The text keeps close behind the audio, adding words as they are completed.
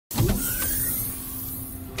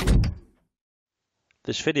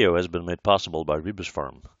This video has been made possible by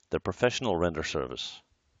RebusFarm, the professional render service.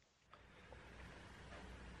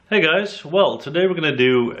 Hey guys, well today we're going to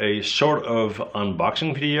do a sort of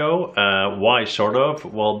unboxing video. Why sort of?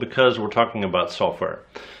 Well, because we're talking about software.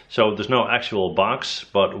 So there's no actual box,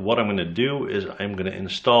 but what I'm going to do is I'm going to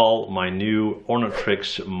install my new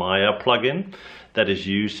Ornatrix Maya plugin that is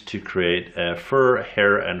used to create fur,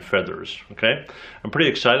 hair and feathers. Okay, I'm pretty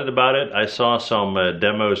excited about it. I saw some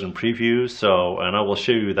demos and previews, and I will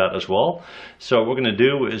show you that as well. So what we're going to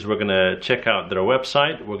do is we're going to check out their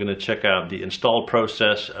website, we're going to check out the install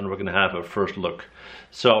process, and we're going to have a first look.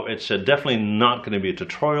 So it's definitely not going to be a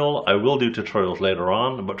tutorial. I will do tutorials later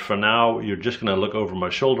on, but for now you're just going to look over my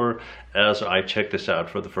shoulder as I check this out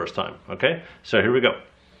for the first time. Okay, so here we go.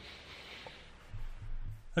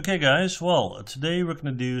 Okay guys, well today we're going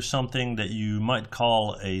to do something that you might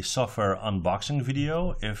call a software unboxing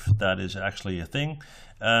video, if that is actually a thing,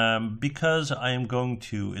 because I am going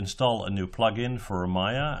to install a new plugin for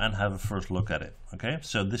Maya and have a first look at it. Okay,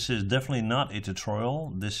 so this is definitely not a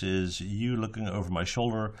tutorial. This is you looking over my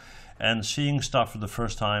shoulder and seeing stuff for the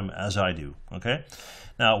first time as I do. Okay,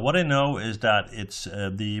 now what I know is that it's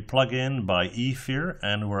the plugin by Ephere,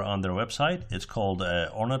 and we're on their website. It's called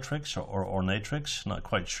Ornatrix or Ornatrix, not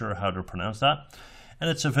quite sure how to pronounce that, and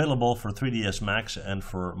it's available for 3ds Max and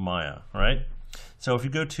for Maya. Right, so if you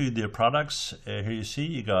go to the products, here you see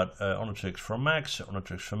you got Ornatrix for Max,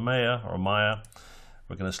 Ornatrix for Maya or Maya.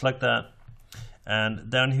 We're going to select that. And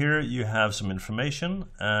down here you have some information.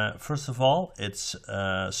 First of all, it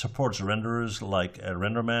supports renderers like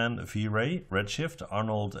RenderMan, V-Ray, Redshift,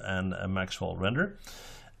 Arnold, and Maxwell Render.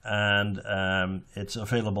 And it's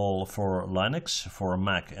available for Linux, for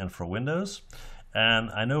Mac, and for Windows. And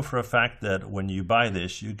I know for a fact that when you buy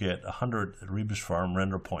this, you get 100 RebusFarm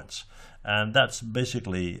render points. And that's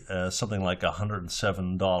basically something like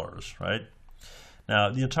 $107, right? Now,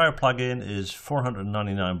 the entire plugin is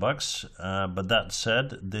 $499, but that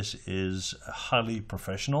said, this is highly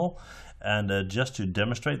professional. And just to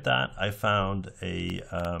demonstrate that, I found a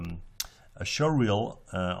showreel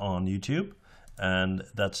on YouTube, and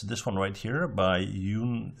that's this one right here by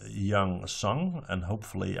YoonJong Song, and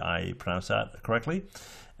hopefully I pronounced that correctly.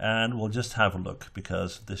 And we'll just have a look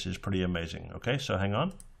because this is pretty amazing. Okay, so hang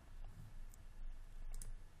on.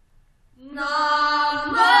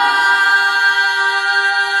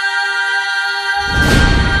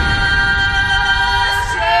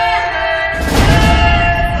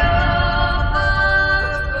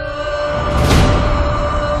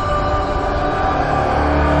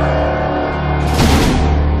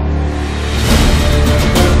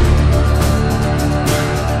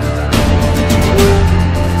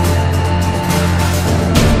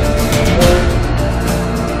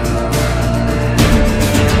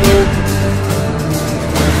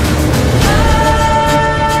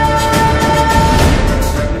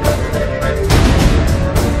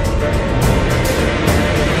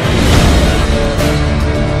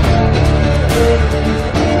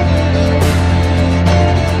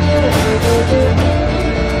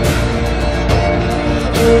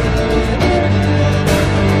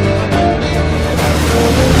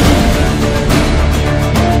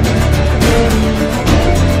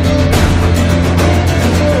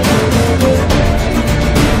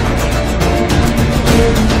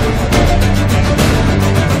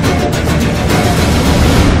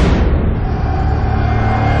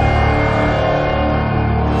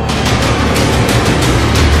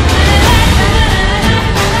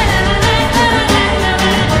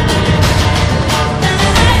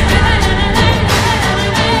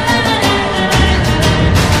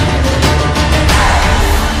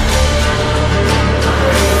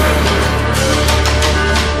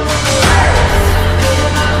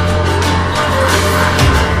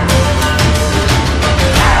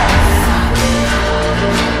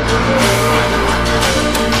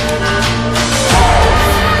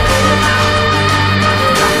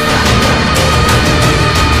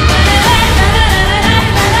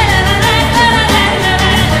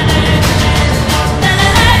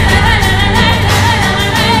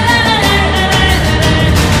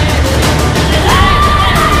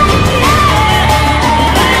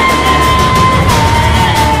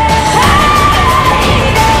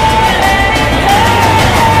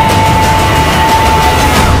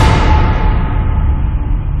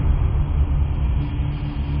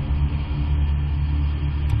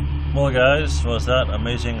 Well guys, was that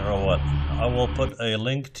amazing or what? I will put a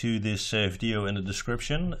link to this video in the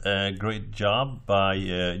description. Great job by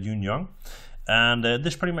YoonJong. And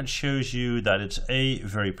this pretty much shows you that it's A,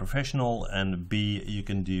 very professional, and B, you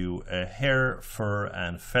can do hair, fur,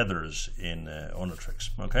 and feathers in Ornatrix.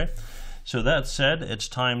 Okay, So that said, it's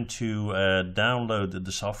time to download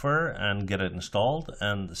the software and get it installed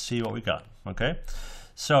and see what we got. Okay,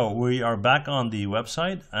 so we are back on the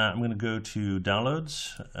website. I'm going to go to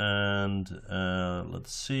downloads and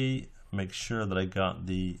let's see, make sure that I got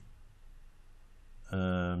the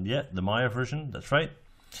the Maya version. That's right.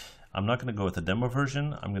 I'm not going to go with the demo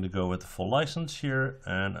version. I'm going to go with the full license here,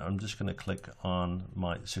 and I'm just going to click on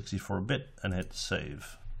my 64-bit and hit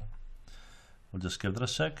save. We'll just give it a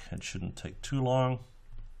sec. It shouldn't take too long.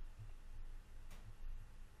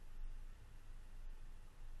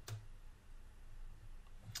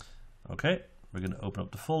 Okay, we're going to open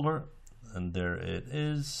up the folder, and there it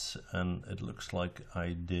is. And it looks like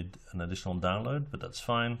I did an additional download, but that's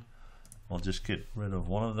fine. I'll just get rid of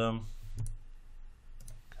one of them.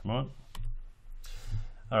 Come on.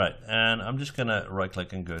 All right, and I'm just gonna right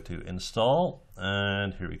click and go to install,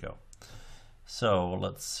 and here we go. So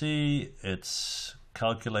let's see, it's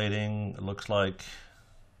calculating. It looks like,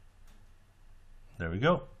 there we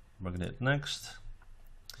go. We're gonna hit next,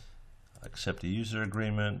 accept the user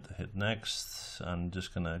agreement, hit next. I'm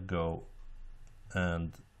just gonna go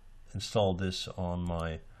and install this on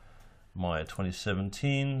my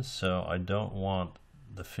 2017. So I don't want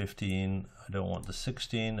the 15, I don't want the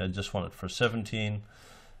 16, I just want it for 17.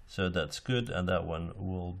 So that's good, and that one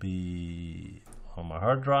will be on my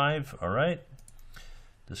hard drive. All right,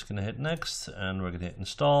 just gonna hit next, and we're gonna hit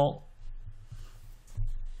install.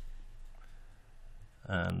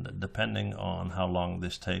 And depending on how long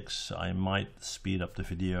this takes, I might speed up the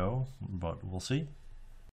video, but we'll see.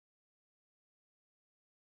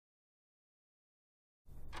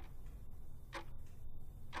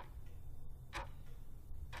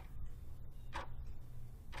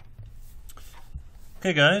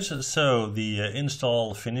 Okay guys, so the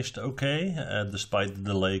install finished okay, despite the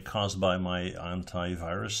delay caused by my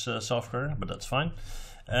antivirus software, but that's fine.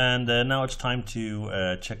 And now it's time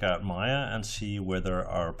to check out Maya and see whether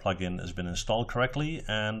our plugin has been installed correctly,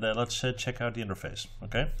 and let's check out the interface.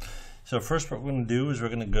 Okay, so first what we're going to do is we're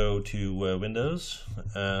going to go to Windows,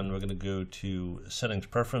 and we're going to go to Settings,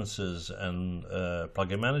 Preferences, and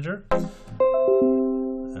Plugin Manager,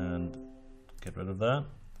 and get rid of that.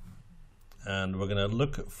 And we're going to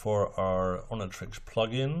look for our Ornatrix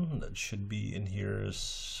plugin. That should be in here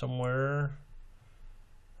somewhere.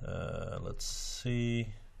 Let's see.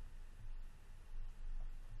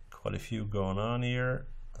 Quite a few going on here.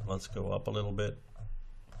 Let's go up a little bit.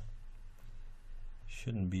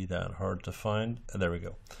 Shouldn't be that hard to find. There we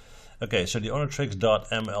go. Okay, so the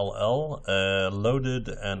Ornatrix.mll loaded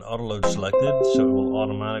and autoload selected, so it will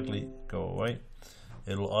automatically go away.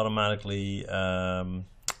 It will automatically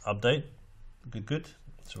update. Good.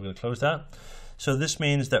 So we're going to close that. So this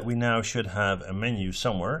means that we now should have a menu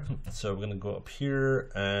somewhere. So we're going to go up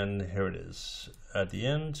here, and here it is. At the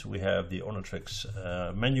end, we have the Ornatrix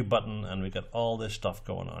menu button, and we got all this stuff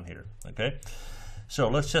going on here. Okay. So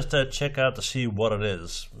let's just check out to see what it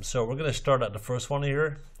is. So we're going to start at the first one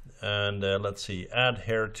here, and let's see, add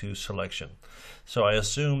hair to selection. So I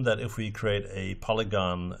assume that if we create a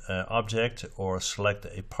polygon object or select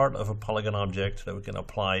a part of a polygon object, that we can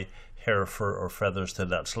apply hair, fur, or feathers to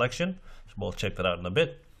that selection. So we'll check that out in a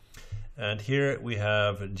bit. And here we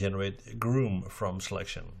have generate groom from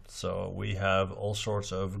selection. So we have all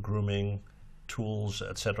sorts of grooming tools,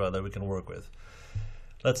 etc., that we can work with.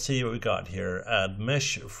 Let's see what we got here. Add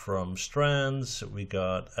mesh from strands. We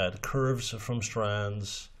got add curves from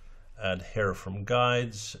strands. Add hair from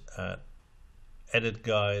guides. Add edit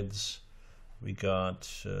guides. We got,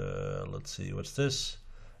 let's see, what's this?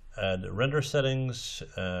 Add render settings,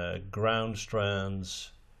 ground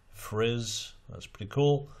strands, frizz, that's pretty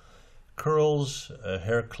cool. Curls,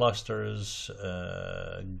 hair clusters,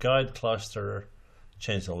 guide cluster,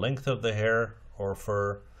 change the length of the hair or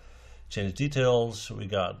fur, change details. We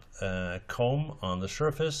got comb on the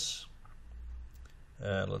surface.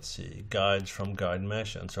 Let's see, guides from guide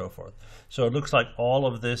mesh and so forth. So it looks like all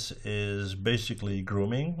of this is basically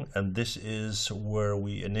grooming, and this is where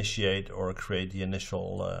we initiate or create the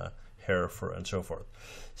initial hair, fur, and so forth.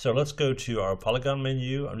 So let's go to our polygon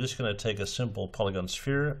menu. I'm just going to take a simple polygon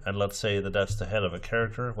sphere, and let's say that that's the head of a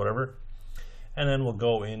character, whatever. And then we'll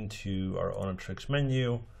go into our Ornatrix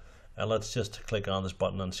menu, and let's just click on this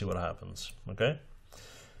button and see what happens. Okay.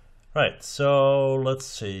 Right, so let's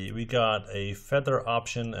see, we got a feather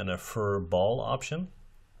option and a fur ball option.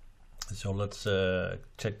 So let's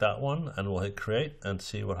check that one, and we'll hit create and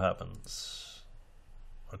see what happens.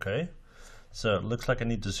 Okay, so it looks like I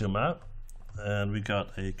need to zoom out, and we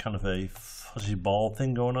got a kind of a fuzzy ball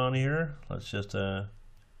thing going on here. Let's just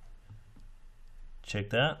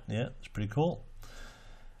check that. Yeah, it's pretty cool.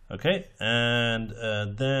 Okay, and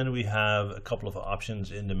then we have a couple of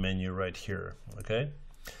options in the menu right here. Okay,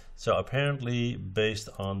 so apparently based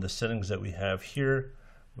on the settings that we have here,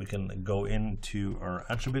 we can go into our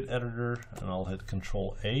attribute editor, and I'll hit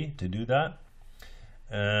Control A to do that.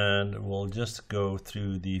 And we'll just go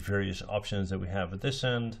through the various options that we have at this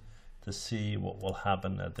end to see what will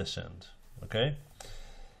happen at this end. Okay,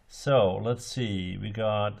 so let's see, we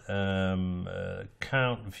got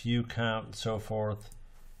count, view count, and so forth.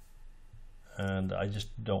 And I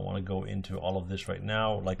just don't want to go into all of this right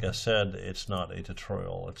now. Like I said, it's not a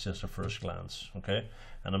tutorial, it's just a first glance. Okay,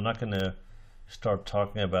 and I'm not going to start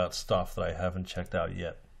talking about stuff that I haven't checked out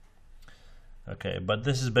yet. Okay, but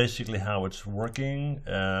this is basically how it's working.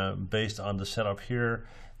 Based on the setup here,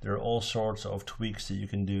 there are all sorts of tweaks that you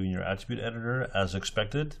can do in your attribute editor as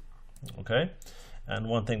expected. Okay, and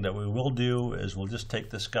one thing that we will do is we'll just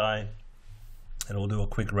take this guy and we'll do a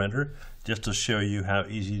quick render just to show you how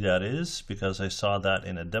easy that is, because I saw that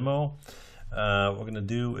in a demo. What we're going to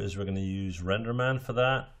do is we're going to use RenderMan for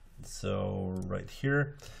that. So right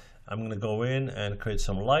here, I'm going to go in and create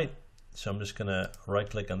some light. So I'm just going to right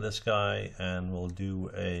click on this guy and we'll do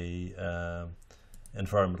a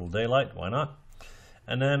environmental daylight, why not?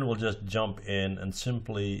 And then we'll just jump in and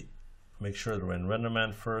simply make sure that we're in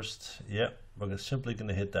RenderMan first. Yep, we're simply going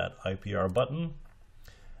to hit that IPR button.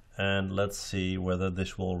 And let's see whether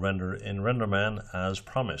this will render in RenderMan as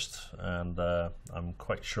promised. And I'm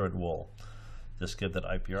quite sure it will. Just give that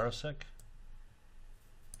IPR a sec.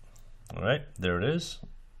 All right, there it is.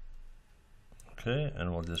 Okay,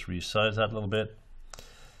 and we'll just resize that a little bit.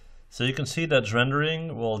 So you can see that's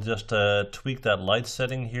rendering. We'll just tweak that light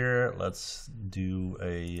setting here. Let's do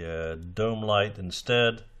a dome light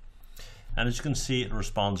instead. And as you can see, it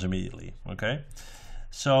responds immediately. Okay,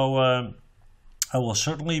 so I will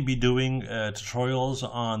certainly be doing tutorials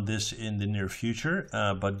on this in the near future,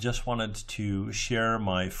 but just wanted to share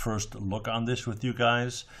my first look on this with you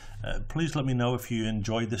guys. Please let me know if you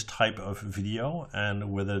enjoyed this type of video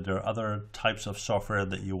and whether there are other types of software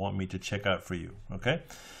that you want me to check out for you. Okay,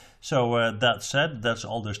 so that said, that's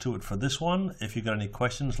all there's to it for this one. If you got any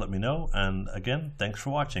questions, let me know. And again, thanks for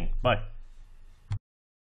watching. Bye.